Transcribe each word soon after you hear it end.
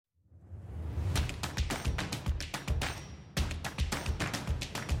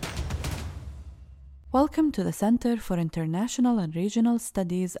Welcome to the Center for International and Regional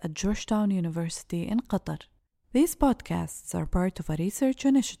Studies at Georgetown University in Qatar. These podcasts are part of a research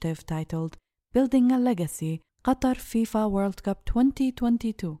initiative titled Building a Legacy Qatar FIFA World Cup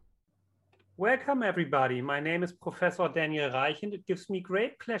 2022. Welcome everybody. My name is Professor Daniel Reich and it gives me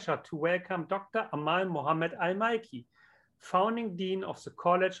great pleasure to welcome Dr. Amal Mohammed Al-Malki, founding Dean of the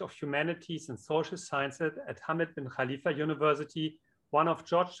College of Humanities and Social Sciences at Hamad bin Khalifa University, one of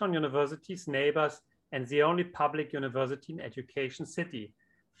Georgetown University's neighbors and the only public university in Education City.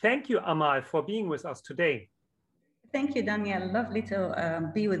 Thank you, Amal, for being with us today. Thank you, Daniel. Lovely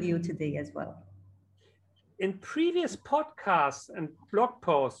to be with you today as well. In previous podcasts and blog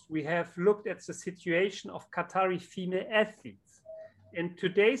posts, we have looked at the situation of Qatari female athletes. In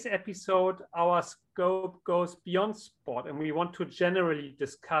today's episode, our scope goes beyond sport, and we want to generally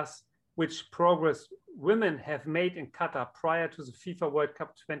discuss which progress women have made in Qatar prior to the FIFA World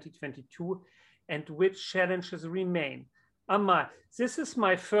Cup 2022 and which challenges remain. Amal, this is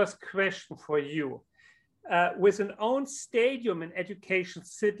my first question for you. With an own stadium in Education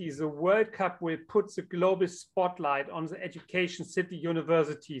City, the World Cup will put the global spotlight on the Education City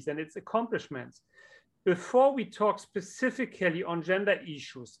universities and its accomplishments. Before we talk specifically on gender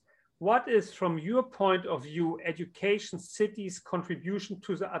issues, what is, from your point of view, Education City's contribution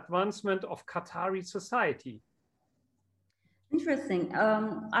to the advancement of Qatari society? Interesting.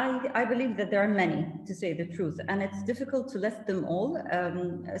 I believe that there are many, to say the truth, and it's difficult to list them all,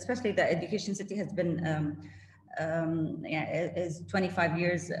 especially that Education City has been is 25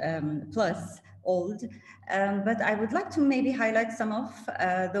 years plus old. But I would like to maybe highlight some of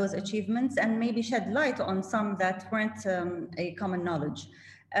those achievements and maybe shed light on some that weren't a common knowledge.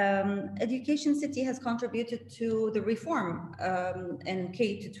 Education City has contributed to the reform in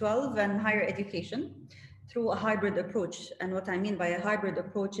K-12 and higher education through a hybrid approach. And what I mean by a hybrid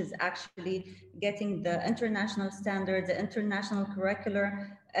approach is actually getting the international standards, the international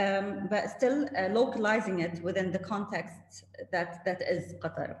curricular, but still localizing it within the context that is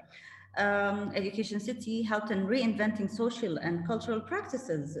Qatar. Education City helped in reinventing social and cultural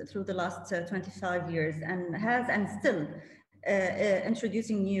practices through the last 25 years and has and still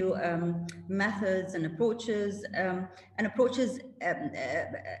introducing new methods and approaches,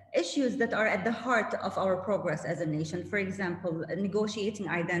 issues that are at the heart of our progress as a nation. For example, negotiating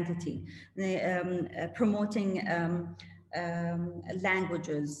identity, promoting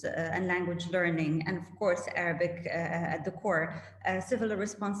languages and language learning, and of course Arabic at the core, civil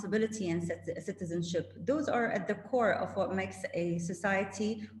responsibility and citizenship. Those are at the core of what makes a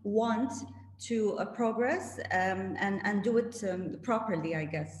society want to progress and do it properly, I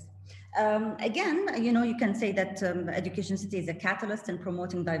guess. Again, you can say that Education City is a catalyst in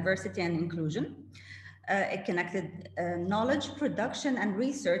promoting diversity and inclusion. It connected knowledge, production, and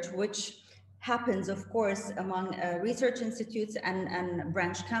research, which happens, of course, among research institutes and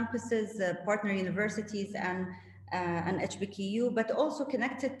branch campuses, partner universities, and HBKU, but also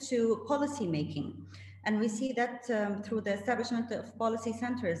connected to policy making. And we see that through the establishment of policy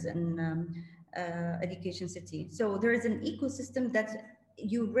centers in Education City. So there is an ecosystem that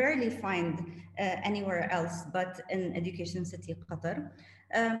you rarely find anywhere else but in Education City, Qatar.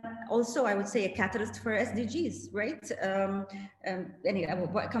 Also, I would say a catalyst for SDGs, right? Anyway,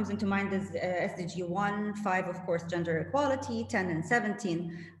 what comes into mind is SDG 1, 5, of course, gender equality, 10 and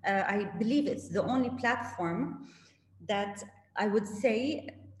 17. I believe it's the only platform that I would say,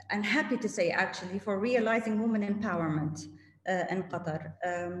 I'm happy to say actually, for realizing women empowerment in Qatar.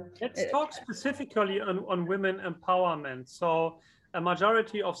 Let's talk specifically on women empowerment. So a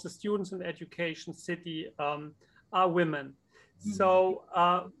majority of the students in Education City are women. So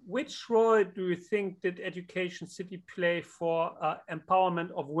which role do you think did Education City play for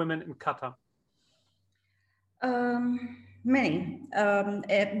empowerment of women in Qatar? Many.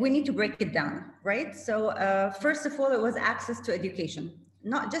 We need to break it down, right? So first of all, it was access to education.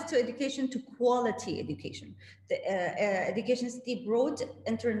 Not just to education, to quality education. The Education City brought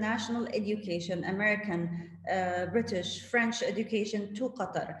international education, American, British, French education to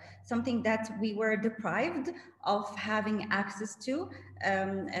Qatar, something that we were deprived of having access to,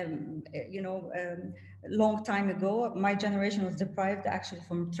 long time ago. My generation was deprived actually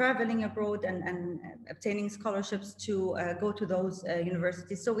from traveling abroad and obtaining scholarships to go to those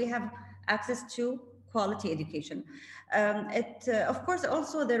universities. So we have access to quality education. Of course,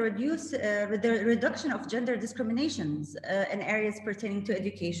 also the reduction of gender discriminations in areas pertaining to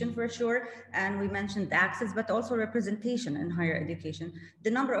education, for sure. And we mentioned access, but also representation in higher education.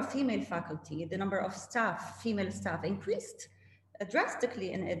 The number of female faculty, the number of staff, female staff increased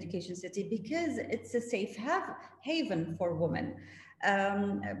drastically in Education City because it's a safe haven for women.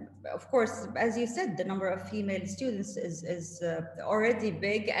 Of course, as you said, the number of female students is already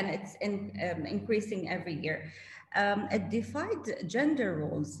big, and it's increasing every year. It defied gender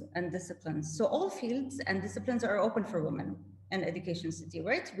roles and disciplines. So all fields and disciplines are open for women in Education City,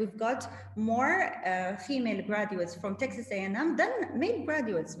 right? We've got more female graduates from Texas A&M than male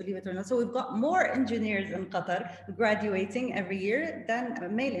graduates, believe it or not. So we've got more engineers in Qatar graduating every year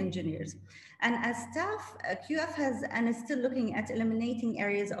than male engineers. And as staff, QF has and is still looking at eliminating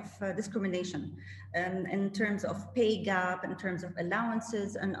areas of discrimination in terms of pay gap, in terms of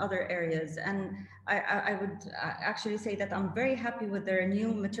allowances and other areas. And I would actually say that I'm very happy with their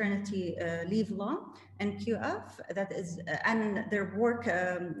new maternity leave law and QF that is, and their work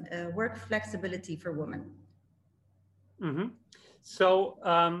flexibility for women. Mm-hmm. So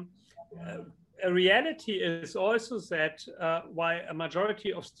a reality is also that while a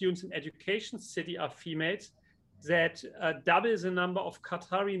majority of students in Education City are females, that double the number of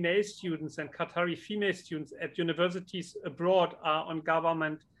Qatari male students and Qatari female students at universities abroad are on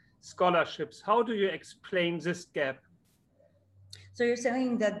government scholarships. How do you explain this gap? So you're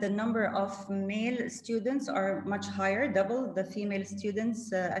saying that the number of male students are much higher, double the female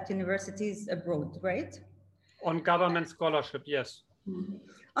students at universities abroad, right? On government scholarship, yes.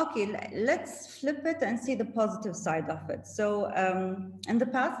 Okay, let's flip it and see the positive side of it. So in the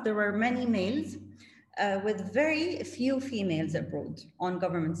past, there were many males with very few females abroad on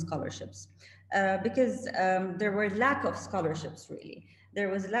government scholarships because there were lack of scholarships, really. There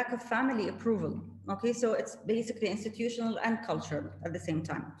was lack of family approval. Okay, so it's basically institutional and cultural at the same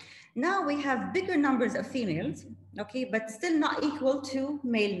time. Now we have bigger numbers of females, okay, but still not equal to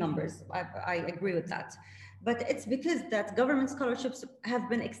male numbers. I agree with that. But it's because that government scholarships have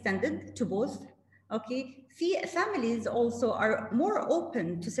been extended to both. Okay, families also are more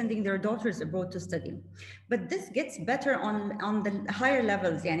open to sending their daughters abroad to study. But this gets better on the higher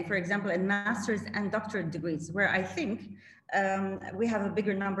levels, yani for example, in master's and doctorate degrees, where I think we have a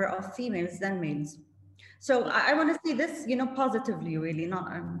bigger number of females than males. So I want to see this, positively, really,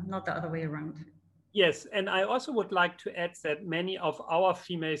 not the other way around. Yes, and I also would like to add that many of our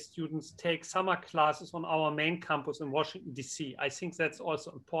female students take summer classes on our main campus in Washington, D.C. I think that's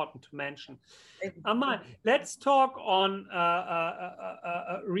also important to mention. Amal, let's talk on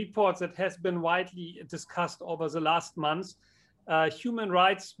a report that has been widely discussed over the last months. Human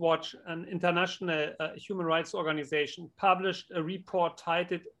Rights Watch, an international human rights organization, published a report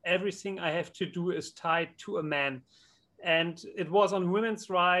titled "Everything I Have to Do is Tied to a Man." And it was on women's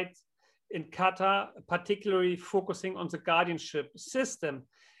rights in Qatar, particularly focusing on the guardianship system.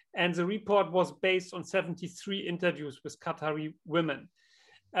 And the report was based on 73 interviews with Qatari women.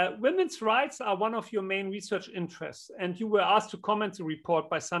 Women's rights are one of your main research interests, and you were asked to comment the report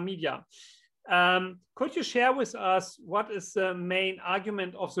by some media. Could you share with us what is the main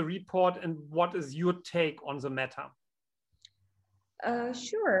argument of the report and what is your take on the matter?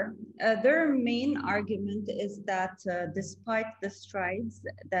 Sure. Their main argument is that despite the strides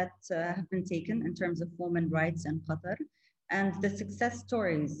that have been taken in terms of women's rights in Qatar and the success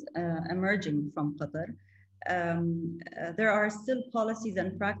stories emerging from Qatar, there are still policies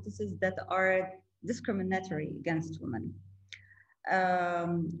and practices that are discriminatory against women.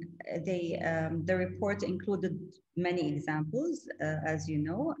 The report included many examples, as you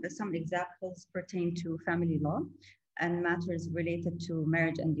know. Some examples pertain to family law and matters related to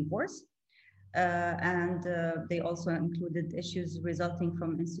marriage and divorce. They also included issues resulting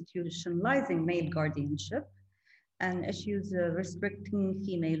from institutionalizing male guardianship and issues restricting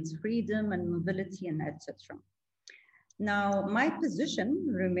females' freedom and mobility and etc. Now, my position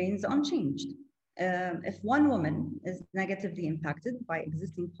remains unchanged. If one woman is negatively impacted by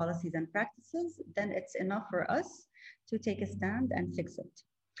existing policies and practices, then it's enough for us to take a stand and fix it.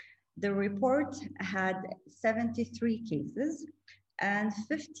 The report had 73 cases and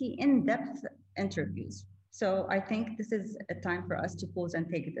 50 in-depth interviews. So I think this is a time for us to pause and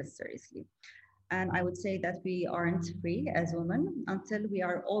take this seriously. And I would say that we aren't free as women until we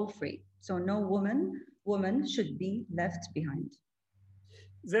are all free. So no woman should be left behind.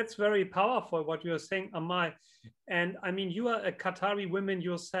 That's very powerful what you're saying, Amal. And I mean, you are a Qatari woman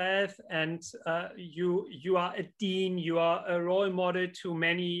yourself, and you are a dean, you are a role model to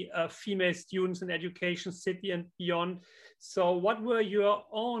many female students in Education City and beyond. So what were your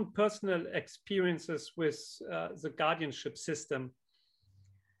own personal experiences with the guardianship system?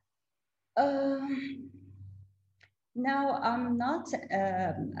 Now, I'm not,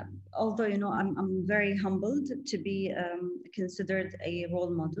 although, I'm very humbled to be considered a role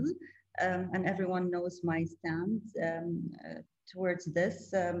model, and everyone knows my stance towards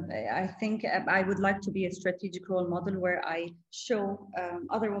this. I think I would like to be a strategic role model where I show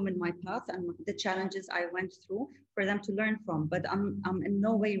other women my path and the challenges I went through for them to learn from. But I'm in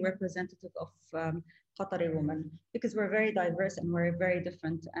no way representative of Qatari women because we're very diverse and we're very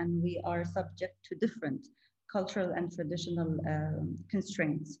different and we are subject to different cultural and traditional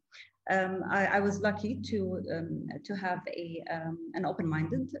constraints. I was lucky to have an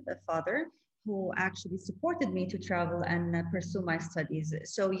open-minded father who actually supported me to travel and pursue my studies.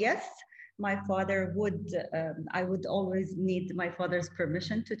 So yes, my father would, I would always need my father's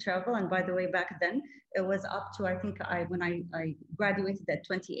permission to travel. And by the way, back then it was up to, I think when I graduated at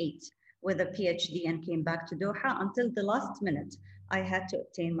 28 with a PhD and came back to Doha, until the last minute, I had to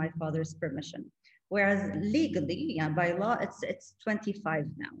obtain my father's permission. Whereas legally, yeah, by law, it's 25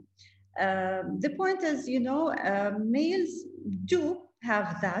 now. The point is, males do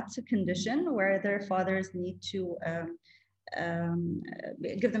have that condition where their fathers need to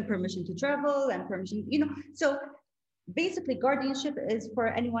give them permission to travel and permission, So basically, guardianship is for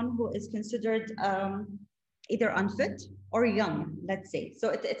anyone who is considered either unfit or young, let's say. So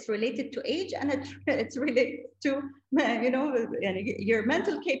it's related to age and it's related to, your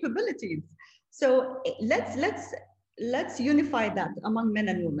mental capabilities. So let's unify that among men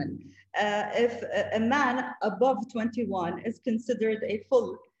and women. If a man above 21 is considered a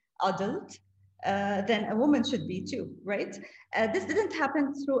full adult, then a woman should be too, right? This didn't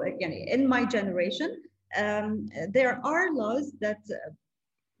happen through, again, in my generation. There are laws that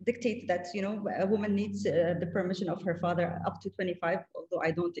dictate that, a woman needs the permission of her father up to 25, although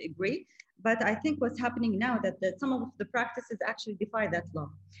I don't agree. But I think what's happening now that some of the practices actually defy that law.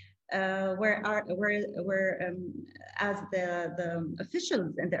 As the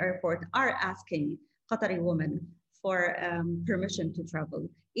officials in the airport are asking Qatari women for permission to travel,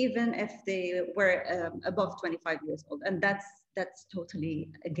 even if they were above 25 years old, and that's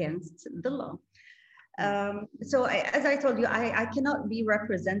totally against the law. So as I told you, I cannot be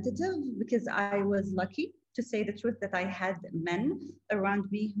representative because I was lucky, to say the truth, that I had men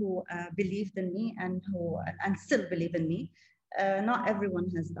around me who believed in me and still believe in me. Not everyone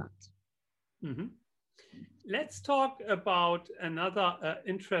has that. Mm-hmm. Let's talk about another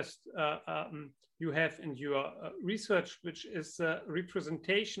interest you have in your research, which is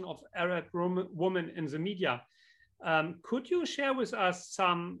representation of Arab women in the media. Could you share with us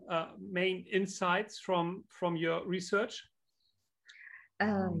some main insights from your research?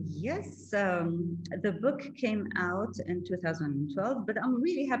 Yes, the book came out in 2012, but I'm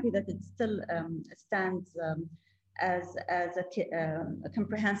really happy that it still stands as a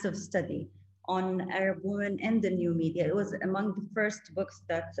comprehensive study on Arab women in the new media. It was among the first books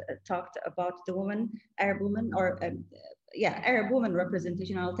that talked about the Arab woman, or Arab woman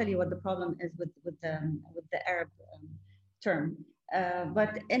representation. I'll tell you what the problem is with the Arab term,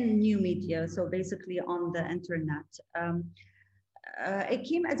 but in new media, so basically on the internet. It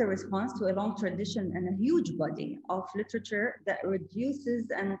came as a response to a long tradition and a huge body of literature that reduces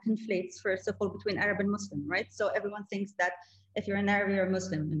and conflates, first of all, between Arab and Muslim, right? So everyone thinks that if you're an Arab, you're a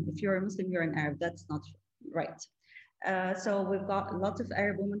Muslim, and if you're a Muslim, you're an Arab. That's not right. So we've got lots of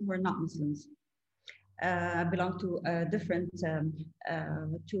Arab women who are not Muslims, belong to different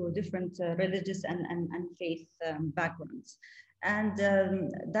religious and faith backgrounds. And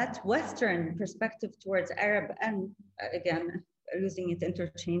that Western perspective towards Arab, and again, using it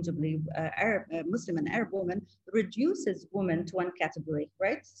interchangeably, Muslim and Arab woman, reduces women to one category,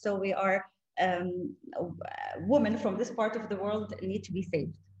 right? So we are women from this part of the world need to be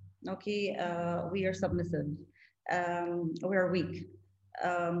saved. Okay, we are submissive, we are weak.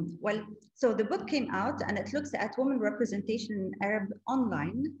 So the book came out and it looks at women representation in Arab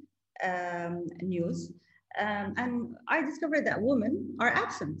online news. And I discovered that women are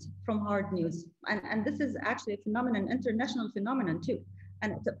absent from hard news. And this is actually a phenomenon, international phenomenon too.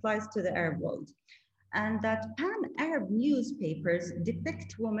 And it applies to the Arab world. And that pan-Arab newspapers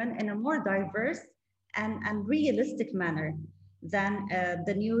depict women in a more diverse and realistic manner than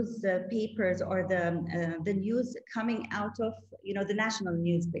the newspapers or the news coming out of, the national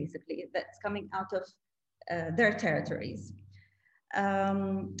news, basically, that's coming out of their territories.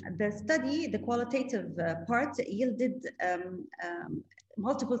 The study, the qualitative part, yielded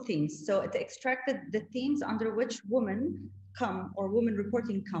multiple themes. So it extracted the themes under which women come, or women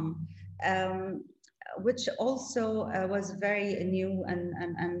reporting come, which also was very new and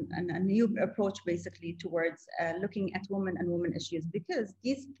a new approach, basically, towards looking at women and women issues, because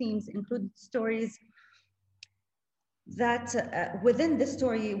these themes include stories that within the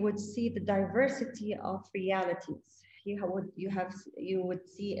story would see the diversity of realities you would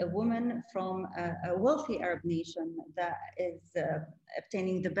see a woman from a wealthy Arab nation that is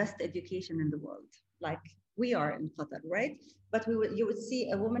obtaining the best education in the world, like we are in Qatar, right? But you would see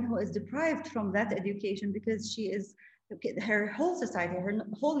a woman who is deprived from that education because she is her whole society, her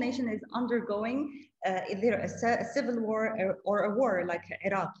whole nation is undergoing either a civil war or a war like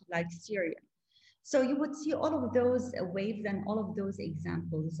Iraq, like Syria. So you would see all of those waves and all of those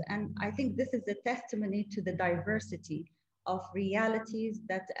examples. And I think this is a testimony to the diversity of realities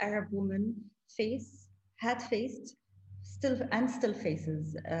that Arab women had faced, still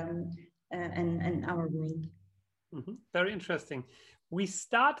faces in our world. Very interesting. We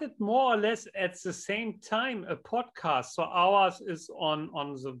started more or less at the same time a podcast. So ours is on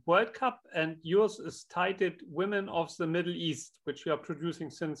the World Cup and yours is titled Women of the Middle East, which we are producing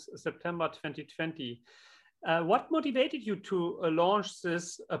since September 2020. What motivated you to launch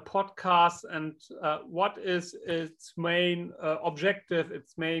this podcast, and what is its main objective,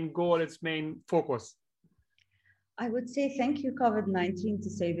 its main goal, its main focus? I would say thank you, COVID-19, to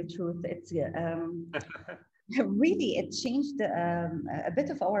say the truth. It's really, it changed a bit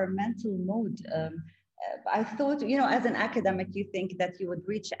of our mental mode. I thought, as an academic, you think that you would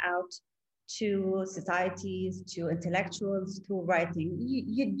reach out to societies, to intellectuals through writing.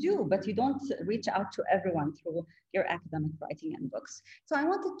 You do, but you don't reach out to everyone through your academic writing and books. So I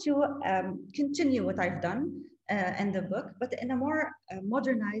wanted to continue what I've done in the book, but in a more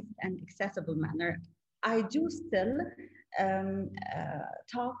modernized and accessible manner. I do still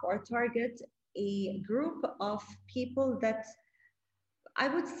talk or target a group of people that I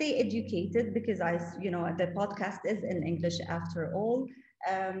would say educated, because the podcast is in English after all.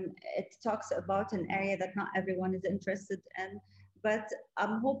 It talks about an area that not everyone is interested in, but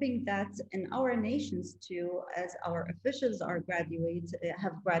I'm hoping that in our nations too, as our officials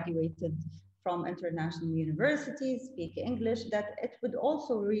have graduated from international universities, speak English, that it would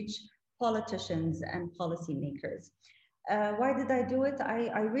also reach politicians and policymakers. Why did I do it? I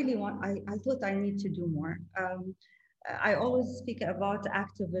thought I need to do more. I always speak about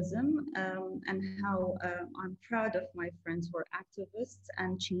activism and how I'm proud of my friends who are activists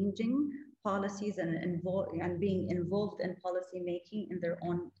and changing policies and being involved in policy making in their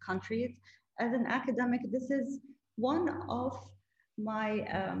own countries. As an academic, this is one of my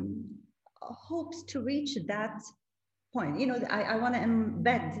hopes to reach that point. I want to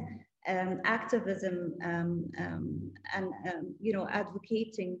embed activism and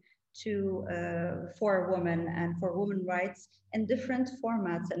advocating for women and for women rights in different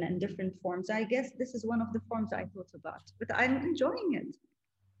formats and in different forms. I guess this is one of the forms I thought about, but I'm enjoying it.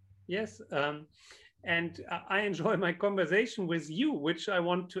 Yes, and I enjoy my conversation with you, which I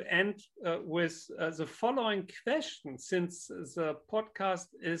want to end with the following question, since the podcast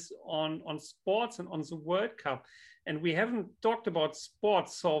is on sports and on the World Cup. And we haven't talked about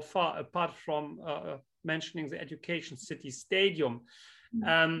sports so far, apart from mentioning the Education City Stadium.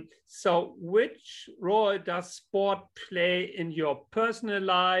 So which role does sport play in your personal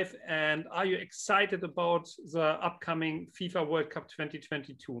life? And are you excited about the upcoming FIFA World Cup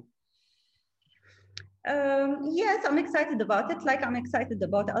 2022? Yes, I'm excited about it. Like I'm excited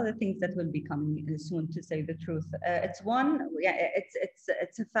about other things that will be coming soon, to say the truth. It's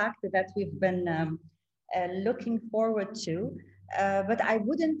a fact that we've been looking forward to, but I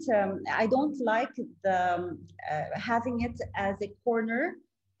don't like having it as a corner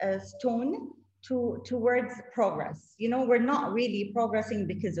stone towards progress. We're not really progressing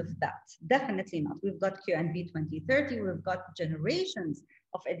because of that. Definitely not. We've got QNB 2030. We've got generations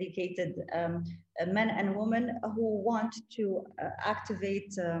of educated men and women who want to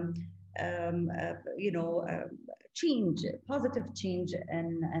activate, change, positive change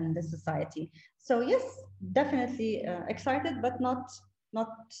in the society. So yes, definitely excited, but not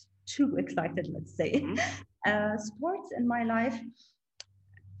too excited, let's say. Sports in my life,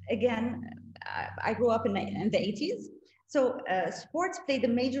 again, I grew up in the 80s. So sports played a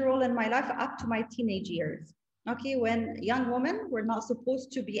major role in my life up to my teenage years. Okay, when young women were not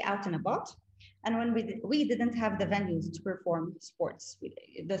supposed to be out and about, and when we didn't have the venues to perform sports,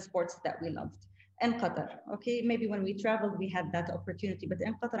 the sports that we loved in Qatar. Okay, maybe when we traveled, we had that opportunity, but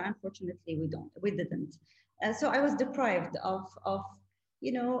in Qatar, unfortunately, we didn't. So I was deprived of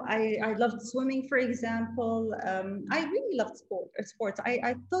I loved swimming, for example. I really loved sports.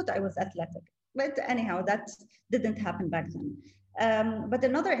 I thought I was athletic, but anyhow, that didn't happen back then. But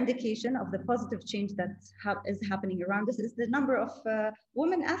another indication of the positive change that is happening around us is the number of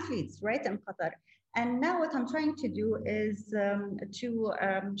women athletes, right, in Qatar. And now what I'm trying to do is to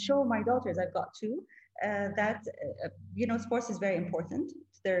show my daughters, I've got two, that sports is very important.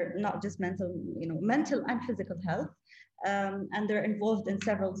 They're not just mental and physical health, and they're involved in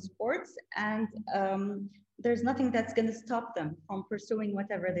several sports, and there's nothing that's going to stop them from pursuing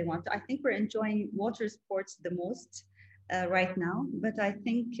whatever they want. I think we're enjoying water sports the most right now, but I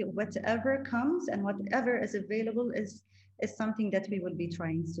think whatever comes and whatever is available is something that we will be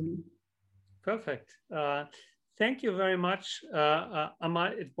trying soon. Perfect. Thank you very much,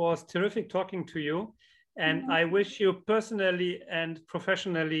 Amal. It was terrific talking to you. And I wish you personally and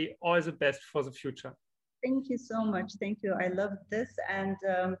professionally all the best for the future. Thank you so much. Thank you. I love this, and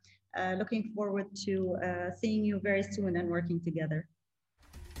looking forward to seeing you very soon and working together.